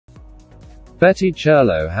Betty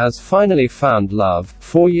Kyallo has finally found love,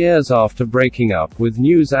 4 years after breaking up with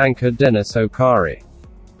news anchor Dennis Okari.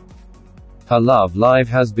 Her love life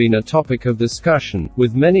has been a topic of discussion,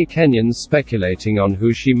 with many Kenyans speculating on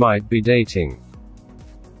who she might be dating.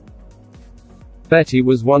 Betty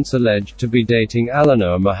was once alleged to be dating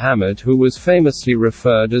Alinur Mohammed, who was famously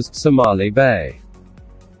referred as Somali Bay.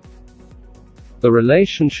 The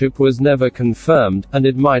relationship was never confirmed, and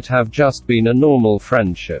it might have just been a normal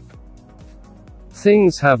friendship.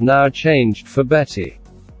 Things have now changed for Betty.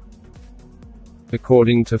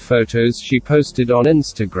 According to photos she posted on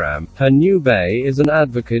Instagram, her new bae is an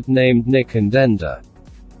advocate named Nick Ndeda.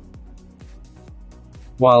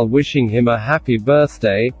 While wishing him a happy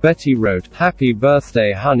birthday, Betty wrote, "Happy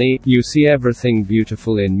birthday honey, you see everything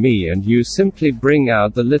beautiful in me and you simply bring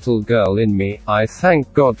out the little girl in me. I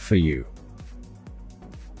thank God for you.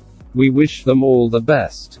 We wish them all the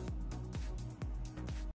best."